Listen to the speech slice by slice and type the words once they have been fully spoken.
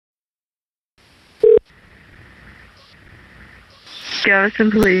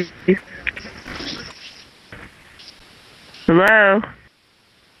Galveston Police. Hello?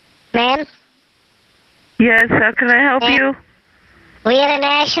 Ma'am? Yes, how can I help you? We have a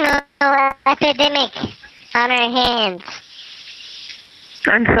national epidemic on our hands.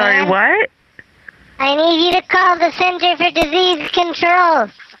 I'm sorry, Ma'am? what? I need you to call the Center for Disease Control.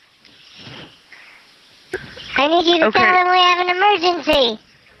 I need you to Okay. tell them we have an emergency.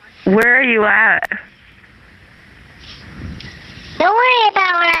 Where are you at? Don't worry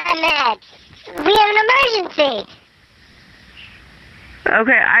about where I'm at. We have an emergency.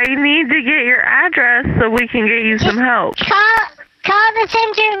 Okay, I need to get your address so we can get you some help. Call the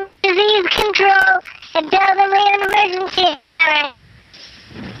Center for Disease Control and tell them we have an emergency. Alright.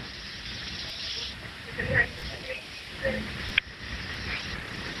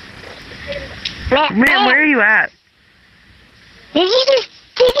 Ma'am, where are you at? Did you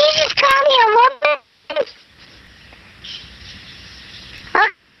just call me a woman? I'll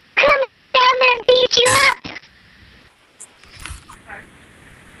come down there and beat you up.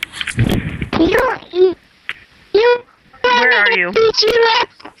 Where are you? Beat you up.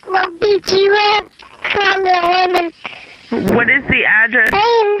 We'll beat you up. Call the women. What is the address?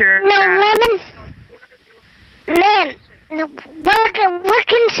 I you're ain't no at? women. Man, what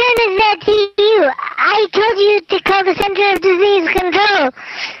concern is that to you? I told you to call the Center of Disease Control.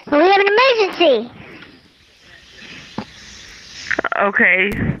 We have an emergency.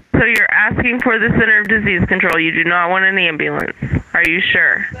 Okay, so you're asking for the Center of Disease Control. You do not want an ambulance. Are you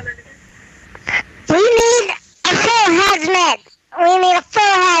sure? We need a full hazmat. We need a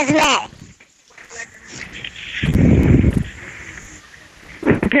full hazmat.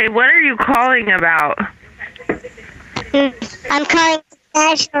 Okay, what are you calling about? I'm calling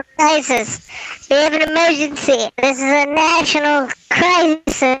national crisis. We have an emergency. This is a national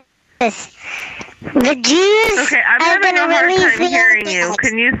crisis. The Jews Okay, I'm are having going to a hard release time the hearing you. anthrax.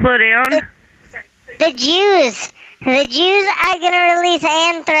 Can you slow down? The Jews are going to release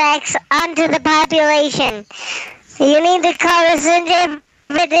anthrax onto the population. You need to call the Center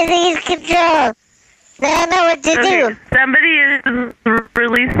for Disease Control. They don't know what to do. Somebody is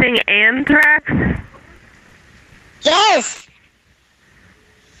releasing anthrax? Yes.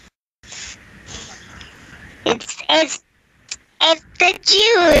 It's the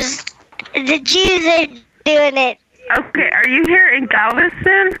Jews. The Jews are doing it. Okay, are you here in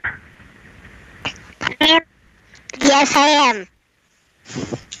Galveston? Yes, I am.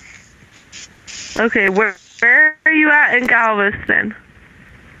 Okay, where are you at in Galveston?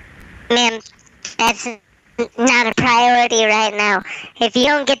 Ma'am, that's not a priority right now. If you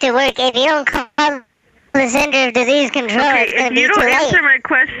don't get to work, if you don't call the Center of Disease Control, Okay, it's going if to be you too don't late. answer my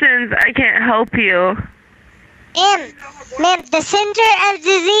questions, I can't help you. Ma'am, the Center of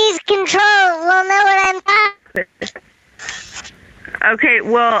Disease Control will know what I'm talking. Okay,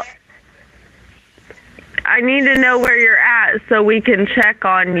 well, I need to know where you're at so we can check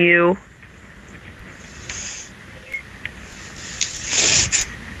on you.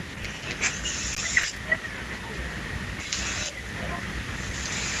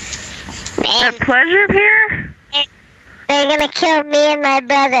 At Pleasure Pier? They're going to kill me and my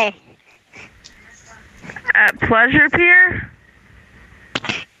brother. At Pleasure Pier?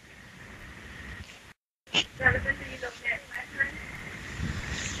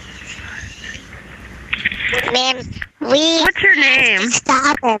 Ma'am, What's your name?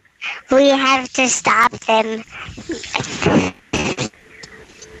 stop them. We have to stop them.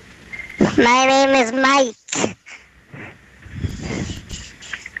 My name is Mike.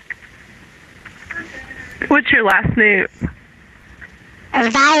 What's your last name?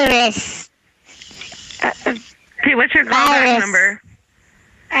 Virus. Okay, what's your callback Virus. number?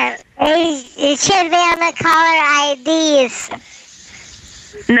 It should be on the caller IDs.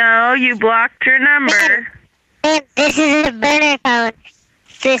 No, you blocked your number. Ma'am, this is a burner phone.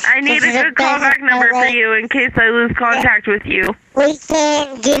 I need a good callback number for you in case I lose contact with you. We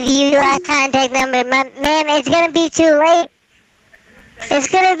can't give you a contact number, ma'am. It's gonna be too late. It's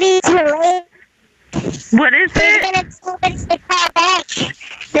gonna be too late. What is There's it? gonna be nobody to call back.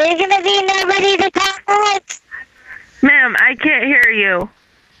 There's gonna be nobody to call back. Ma'am, I can't hear you.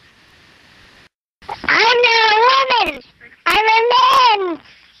 I'm not a woman. I'm a man.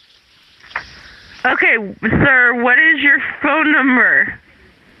 Okay, sir, what is your phone number?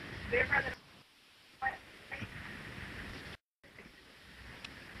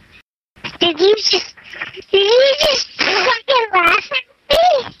 Did you just fucking laugh at me?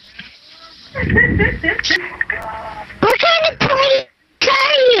 What kind of place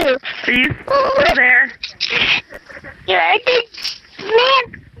are you? Are you still there? Man,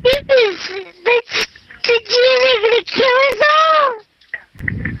 the Jews are gonna kill us all.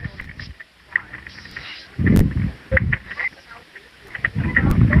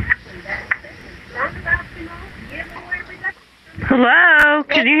 Hello?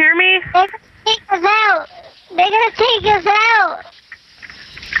 Can you hear me? They're gonna take us out. They're gonna take us out.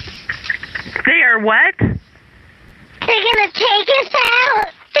 They are what? They're gonna take us out.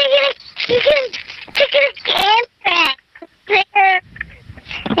 They're gonna anthrax. They're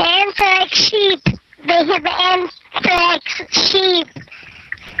anthrax sheep. They have anthrax sheep.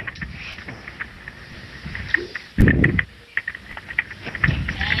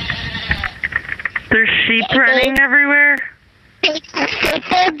 There's sheep running everywhere? They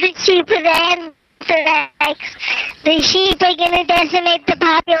filled the sheep with anthrax. The sheep are gonna decimate the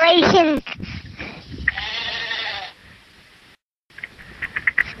population.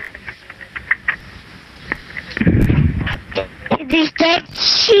 These dead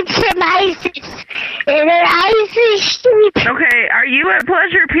sheep from ISIS. They're ISIS sheep. Okay, are you at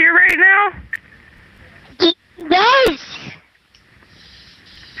Pleasure Pier right now? Yes.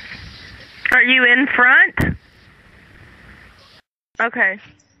 Are you in front? Okay.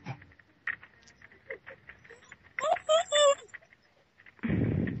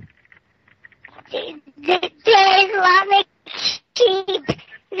 They're Islamic sheep.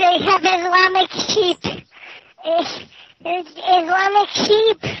 They have Islamic sheep. Islamic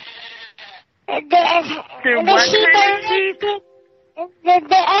sheep. They're what kind of sheep? The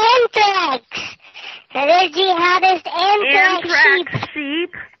anthrax. They're jihadist anthrax sheep. Anthrax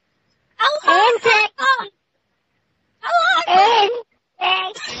sheep? Anthrax.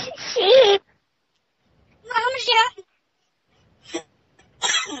 Anthrax sheep.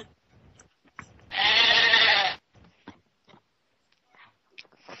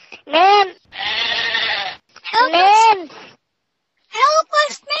 Ma'am. Ma'am. Help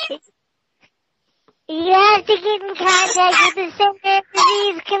us, ma'am. You have to get in contact with the Center of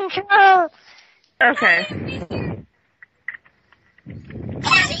Disease Control. Okay.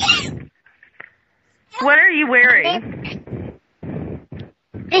 What are you wearing?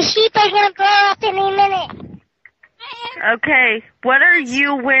 The sheep are gonna blow up any minute. Okay. What are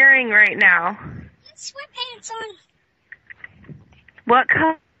you wearing right now? Sweatpants on. What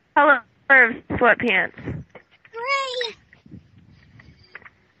color of sweatpants? Gray.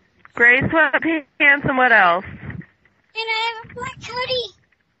 Gray sweatpants and what else? And I have a black hoodie.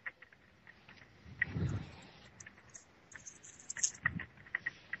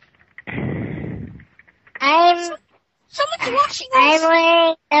 Someone's washing us. I'm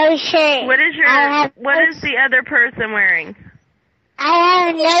wearing no shirt. What is the other person wearing? I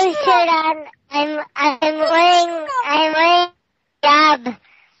have no shirt on. I'm wearing hijab.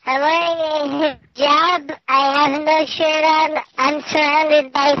 I'm wearing a hijab. I have no shirt on. I'm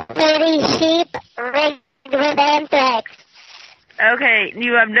surrounded by 30 sheep rigged with anthrax. Okay,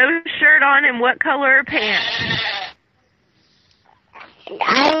 you have no shirt on and what color pants?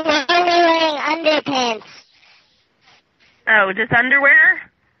 I'm only wearing underpants. Oh, just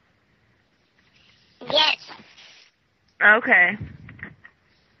underwear? Yes. Okay.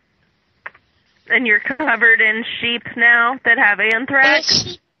 And you're covered in sheep now that have anthrax?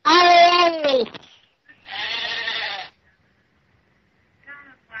 There's sheep all around me.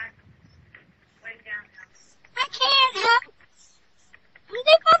 I can't help.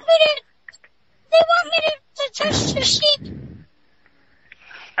 They want me to touch the sheep.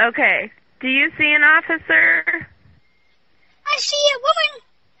 Okay. Do you see an officer? I see a woman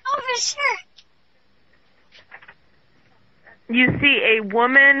officer. You see a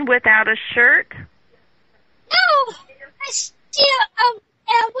woman without a shirt? No, I see a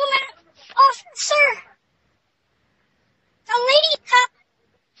woman officer. A lady cop.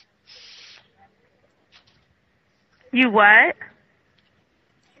 You what?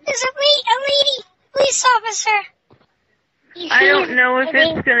 There's a lady police officer. I don't know if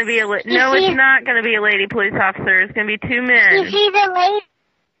it's going to be no, it's not going to be a lady police officer. It's going to be two men. You see the lady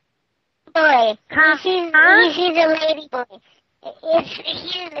boy. Huh? You see the lady boy.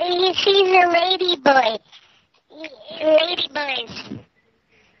 He sees a lady boy. Lady boys.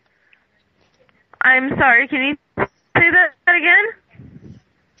 I'm sorry, can you say that again?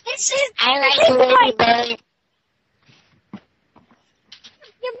 I like lady boys.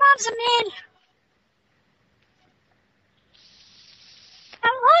 Your mom's a man.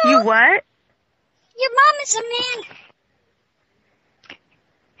 Hello? You what? Your mom is a man.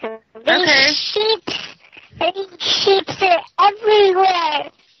 These sheep are everywhere.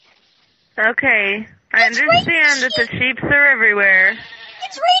 Okay. I understand that the sheeps are everywhere.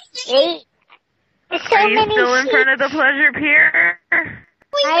 It's raining. There's so Are you many still in sheep. front of the pleasure pier?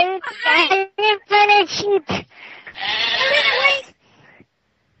 I'm in front of sheep. I ran away.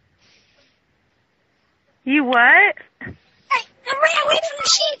 You what? I ran away from the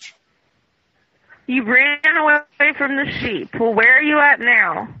sheep. You ran away from the sheep. Well, where are you at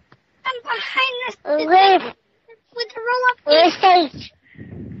now? I'm behind with the roll-up. We're safe.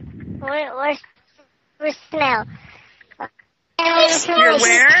 We're smell. You're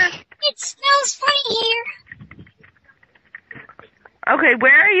where? It smells funny here. Okay,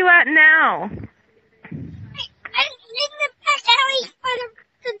 where are you at now? I'm in the back alley by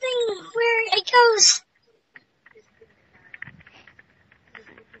the thing where it goes.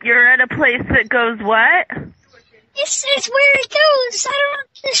 You're at a place that goes what? It's where it goes. I don't know.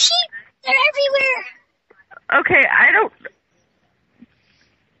 The sheep, they're everywhere. Okay, I don't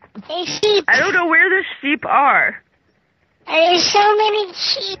know where the sheep are. There's so many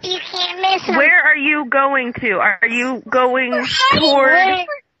sheep you can't miss them. Where are you going to? Are you going toward? No, away.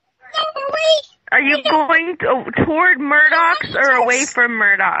 Are you going toward Murdoch's or away from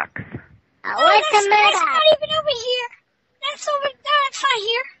Murdoch's? What's the That's Murdoch? not even over here. That's over there. That's not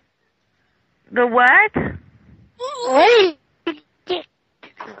here. The what? What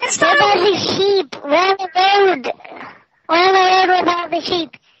That's about not over the sheep? Run the road. Run the road without the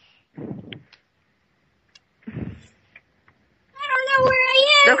sheep. I don't know where I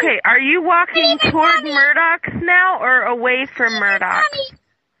am. Okay, are you walking toward Murdoch's now or away from Murdoch's?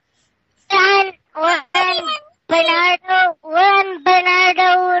 Son, Bernardo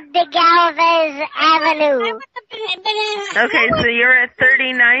de Galvez Avenue. Okay, so you're at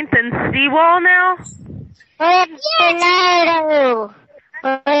 39th and Seawall now? Bernardo.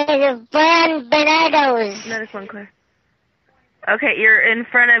 Bernardo's. Notice one clear. Okay, you're in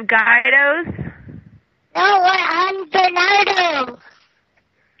front of Guido's? No, we're on Bernardo.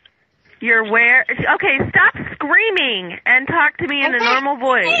 You're where? Okay, stop screaming and talk to me in a normal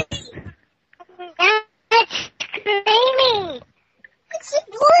voice. That's screaming. It's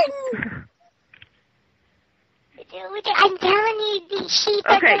important. Dude, I'm telling you, these sheep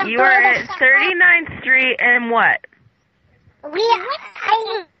are Okay, gonna you blow are us at up. 39th Street and what? I'm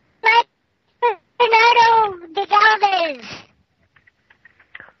Bernardo de Galvez.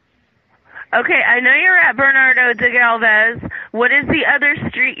 Okay, I know you're at Bernardo de Galvez. What is the other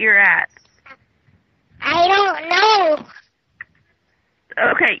street you're at? I don't know.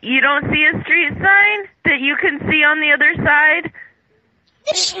 Okay, you don't see a street sign that you can see on the other side?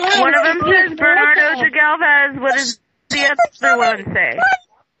 One of them says Bernardo de Galvez. What does the other one say?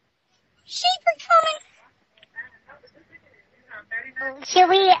 Sheep are coming. Should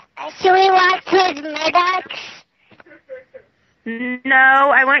we walk towards Murdoch's?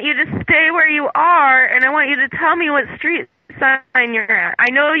 No, I want you to stay where you are, and I want you to tell me what street sign you're at. I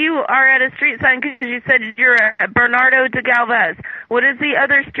know you are at a street sign because you said you're at Bernardo de Galvez. What does the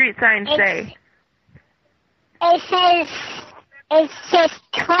other street sign say? It says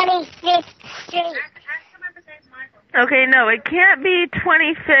 25th Street. Okay, no, it can't be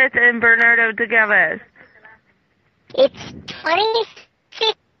 25th and Bernardo de Galvez. It's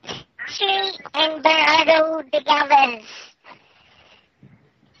 25th Street and Bernardo de Galvez.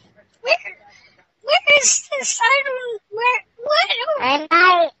 Where is the siren? What? I'm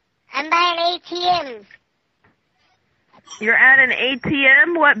by an ATM. You're at an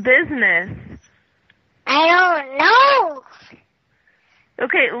ATM? What business? I don't know.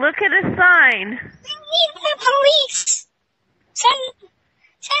 Okay, look at a sign. We need the police. Send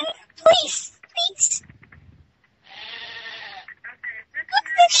police, please. Look,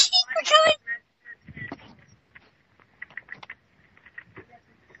 the sheep are coming.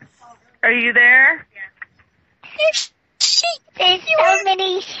 Are you there? There's sheep. There's so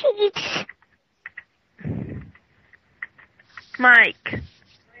many sheep. Mike.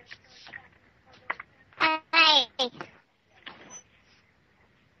 Hi.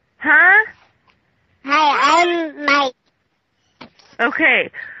 Huh? Hi, I'm Mike.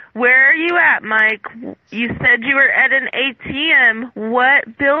 Okay. Where are you at, Mike? You said you were at an ATM.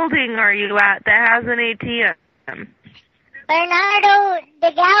 What building are you at that has an ATM? Bernardo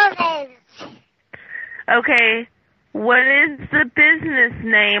de Galvez. Okay. What is the business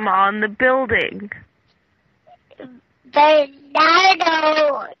name on the building?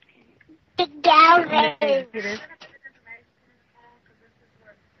 Bernardo de Galvez.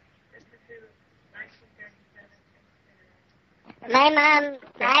 My mom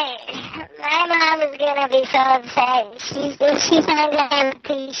is gonna be so upset. She's not gonna have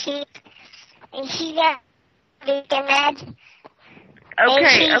two sheep, and she's gonna be mad.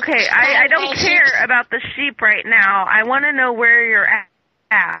 Okay. I don't care about the sheep right now. I want to know where you're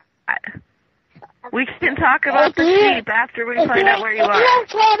at. We can talk about the sheep after we find out where you If you are. don't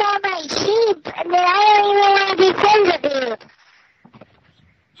care about my sheep, then I don't even want to be friends with you.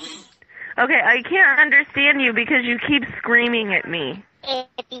 Okay, I can't understand you because you keep screaming at me.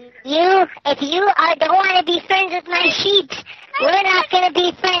 It's if you don't want to be friends with my sheep, we're not going to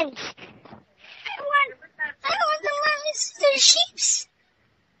be friends. I want to listen to the sheeps.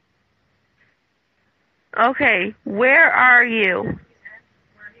 Okay, where are you?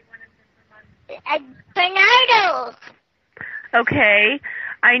 Bernardo. Okay,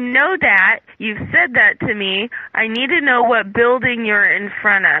 I know that. You've said that to me. I need to know what building you're in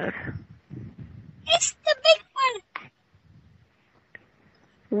front of. It's the big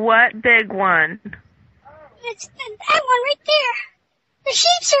one. What big one? It's that one right there. The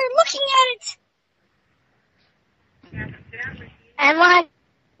sheeps are looking at it. I'm walking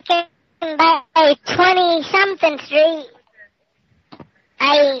by 20-something street.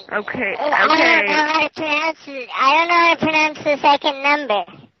 Okay. I don't know how to pronounce it. I don't know how to pronounce the second number.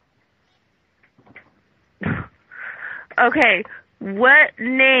 Okay, what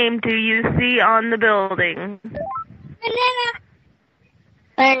name do you see on the building?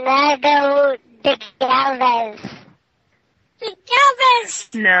 Bernardo de Galvez. De Galvez.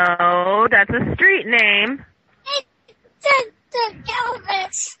 No, that's a street name. It's the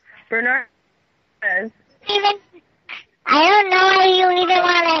Galvez. Bernardo. I don't know why you even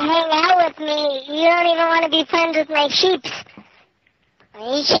want to hang out with me. You don't even want to be friends with my sheep.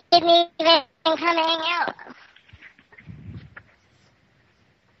 You shouldn't even come hang out.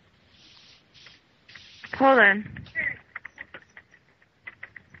 Hold on.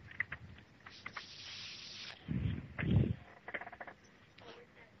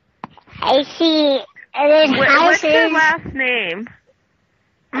 I see there's houses. What's your last name?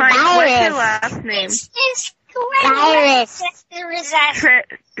 Mike, what's your last name? It's Virus.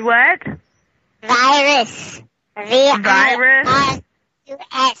 What? Virus. V-I-R-U-S.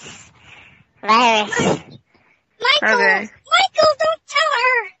 Virus. Michael, Okay. Michael, don't tell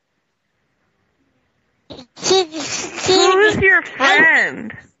her. Who's your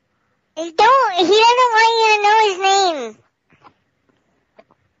friend? He doesn't want you to know his name.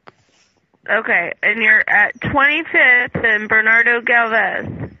 Okay, and you're at 25th and Bernardo Galvez.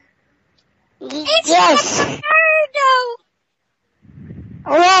 Yes. Bernardo.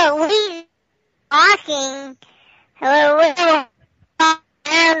 Well, we're walking. We're around.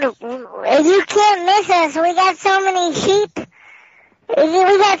 You can't miss us. We got so many sheep.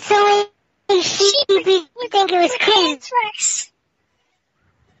 We got so many sheep. You think it was crazy.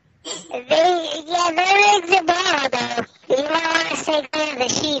 Their legs are bald, though. You might want to stay clear of the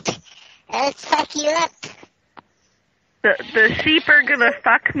sheep. Let's fuck you up. The sheep are gonna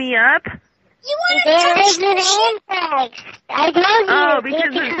fuck me up? You want to They're touch with anthrax. I told you. Oh, because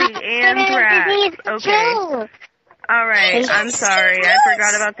of the anthrax. Okay. Alright, I'm sorry. I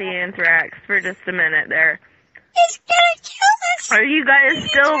forgot about the anthrax for just a minute there. It's gonna kill us. Are you guys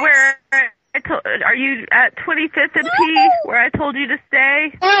still where are you at 25th and P, where I told you to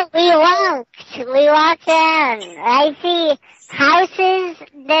stay? No, we walked. We walked down. I see houses.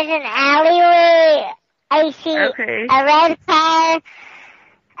 There's an alleyway. I see a red car.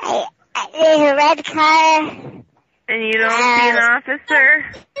 There's a red car. And you don't see an officer?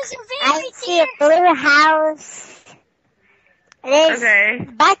 I see a blue house. There's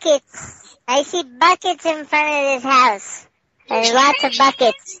buckets. I see buckets in front of this house. There's lots of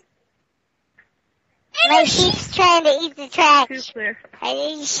buckets. My sheep's trying to eat the trash. Sheep are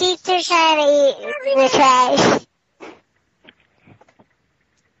trying to eat the trash.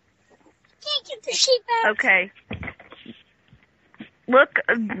 Can't get the sheep out. Okay. Look,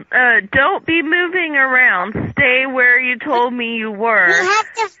 don't be moving around. Stay where you told me you were. You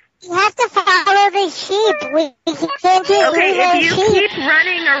have to follow the sheep. We can't get Okay, if you sheep. keep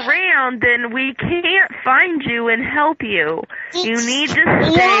running around, then we can't find you and help you. You need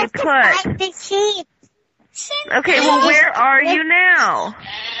to stay put. Find the sheep. Okay, well, where are you now?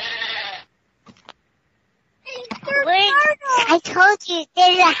 I told you,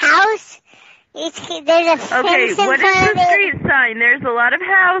 there's a house. There's a fence Okay, in what is front of the it. street sign? There's a lot of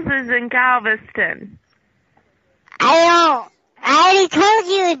houses in Galveston. I already told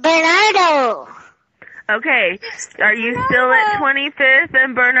you, Bernardo. Okay, are you still at 25th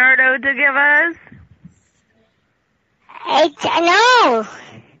and Bernardo de Galvez? No.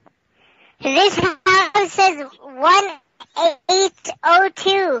 This house says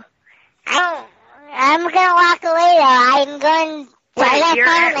 1802. I'm gonna walk away though. I'm going. Wait, you're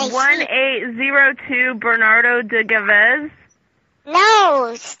at 1802 Bernardo de Galvez?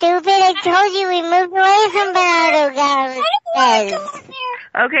 No, stupid. I told you we moved away from Bernardo Galvez.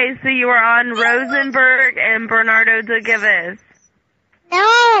 Okay, so you are on Rosenberg and Bernardo de Galvez.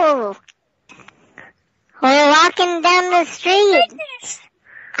 No. We're walking down the street.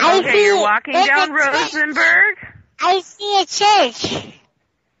 Okay, you're walking down Rosenberg? I see a church.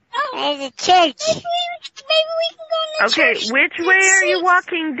 Oh, There's a church. maybe we can go in the Okay, church. which way are you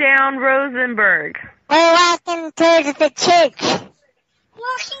walking down Rosenberg? We're walking towards the church.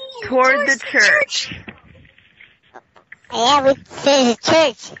 Walking Toward towards the church. Yeah, there's a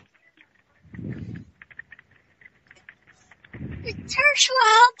church. The church will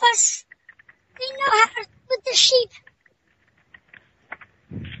help us. They know how to with the sheep.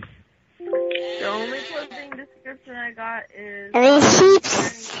 The only clothing description I got is And the wearing sheep.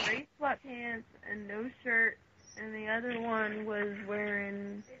 gray sweatpants and no shirt, and the other one was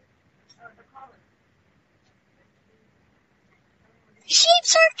wearing... The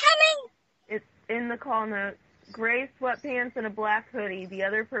sheep are coming. It's in the call notes. Gray sweatpants and a black hoodie. The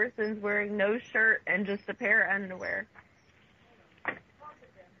other person's wearing no shirt and just a pair of underwear.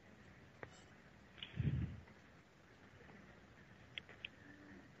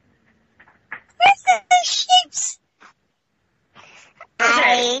 Where's the sheep?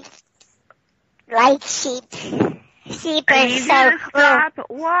 I like sheep. Sheep I are need so you to cool. stop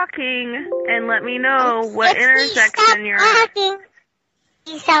walking and let me know what If we intersection stop you're at. walking,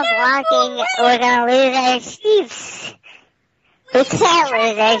 if we stop walking, we're gonna lose our sheep. We can't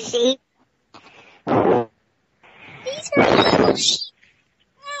lose our sheep. These are little sheep.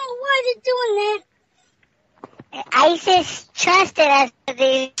 Oh, why are they doing that? ISIS trusted us with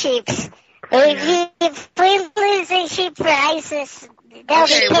these sheep. If we lose the sheep for ISIS, they'll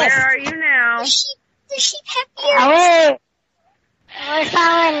Okay, be where pissed. are you now? The sheep have ears. We're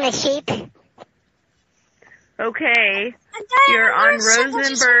following the sheep. Okay, A guy you're on a motorcycle just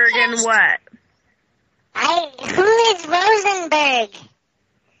Rosenberg went and past. what? Who is Rosenberg?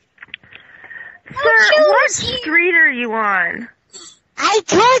 Sir, what Joe's here. street are you on? I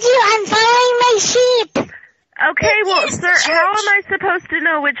told you I'm following my sheep. Okay, well, Yes, the sir, how am church. I supposed to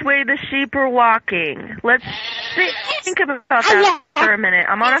know which way the sheep are walking? Let's think about that for a minute.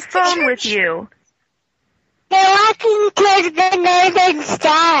 I'm on a Yes, the phone with church. you. They're walking towards the Northern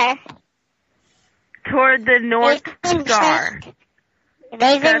Star. Toward the North Star. They've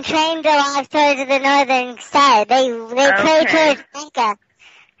been That's- trained to walk towards the Northern Star. They pray Okay. towards Mecca.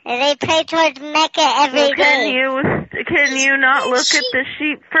 They pray towards Mecca every Well, day. can you not look at the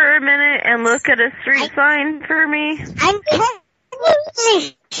sheep for a minute and look at a street sign for me? I'm petting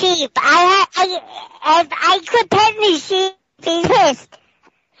the sheep. I quit petting the sheep. He's pissed.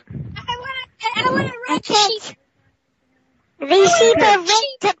 I want to ride the sheep. These sheep are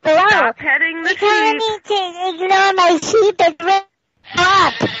ripped to blow. Stop petting the You're telling sheep. me to ignore my sheep and rip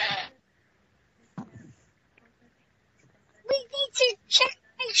up. We need to check,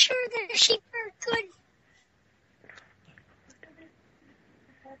 make sure the sheep are good.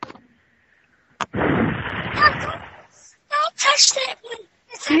 Don't touch that one.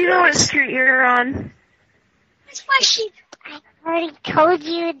 Do you know what street you're on? It's my sheep. I already told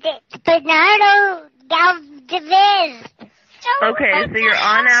you that Bernardo Galveston. Okay, so you're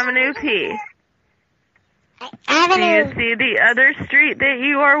on Avenue P. Do you Avenue. see the other street that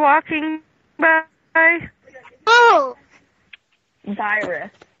you are walking by? Oh,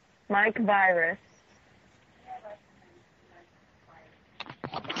 Virus. Mike Virus.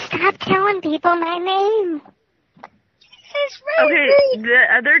 stop telling people my name. It's right. Okay,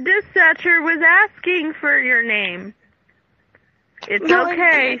 the other dispatcher was asking for your name. It's No,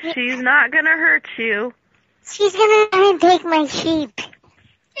 okay. She's not gonna hurt you. She's gonna try and take my sheep.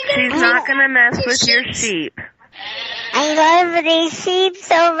 She's not gonna mess with your sheep. I love these sheep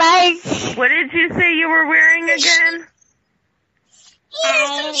so much. What did you say you were wearing again? He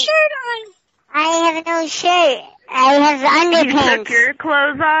has no shirt on. I have no shirt. I have You took underpants. your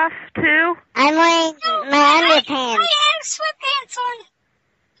clothes off too? I'm wearing my I underpants. have sweatpants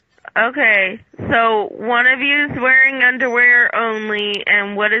on. Okay, so one of you is wearing underwear only,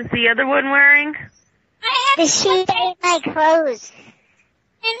 and what is the other one wearing? I have The sheep ate my clothes.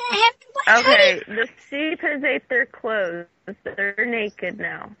 and I have the black Okay, hoodie. the sheep has ate their clothes. They're naked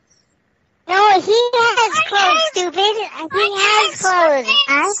now. No, he has clothes, stupid. He has clothes.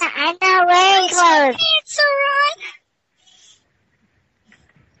 I'm not wearing clothes. Sweatpants are on.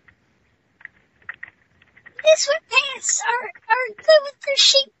 The sweatpants are good with the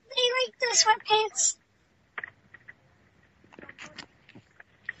sheep. They like the sweatpants.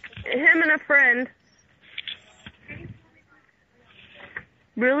 Him and a friend.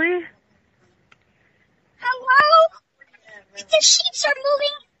 Really? Hello? The sheeps are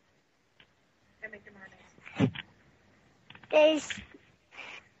moving. There's...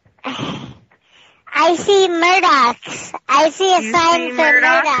 I see Murdochs. I see a You sign see for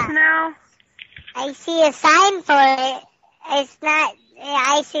Murdoch Murdoch. now? I see a sign for it. It's not...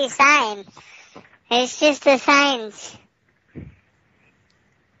 I see sign. It's just the signs.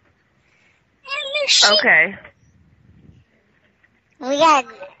 And their sheep. Okay.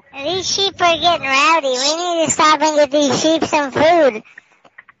 These sheep are getting rowdy. We need to stop and get these sheep some food.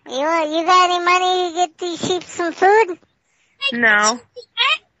 You got any money to get these sheep some food? No.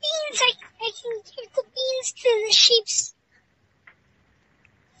 Beans. I can give the beans to the sheeps.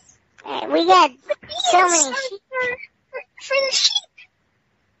 We got The beans so many sheep. for the sheep.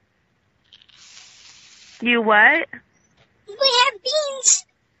 You what? We have beans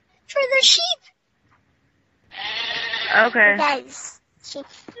for the sheep. Okay.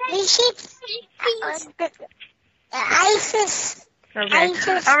 These sheep. ISIS. Okay.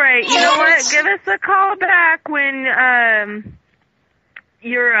 All right. You know what? Give us a call back when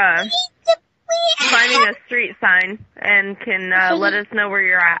you're finding a street sign and can let us know where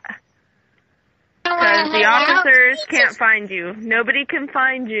you're at. Because the officers can't find you. Nobody can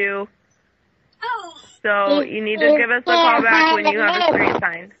find you. Oh. So you need to give us a call back when you have a street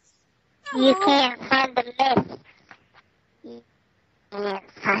sign. You can't find the myth. You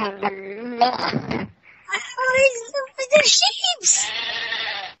can't find the myth. The sheeps.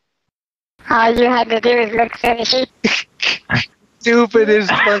 All you had to do is look for the sheep. Stupidest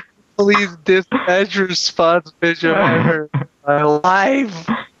fucking police dispatch response video I heard in my life.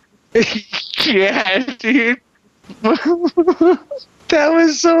 Yeah, dude. That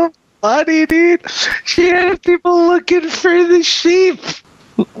was so funny, dude. She had people looking for the sheep.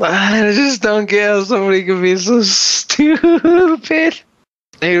 I just don't get how somebody can be so stupid.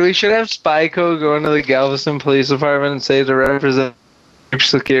 Hey, we should have Spyco go into the Galveston Police Department and say to represent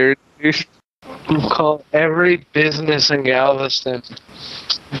security. We'll call every business in Galveston.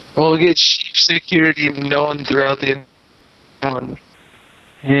 We'll get sheep security known throughout the town.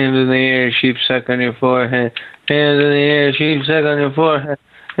 Hands in the air, sheep suck on your forehead. Hands in the air, sheep suck on your forehead.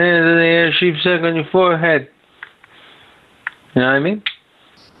 Hands in the air, sheep suck on your forehead. You know what I mean?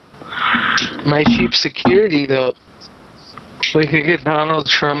 My sheep security, though. We could get Donald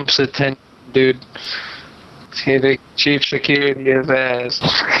Trump's attention, dude. See, the chief security his ass.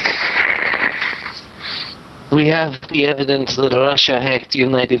 We have the evidence that Russia hacked the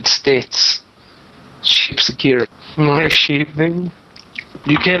United States. Sheep security. More sheep thing.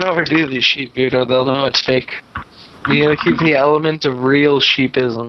 You can't overdo the sheep, dude, or they'll know it's fake. You gotta keep the element of real sheepism.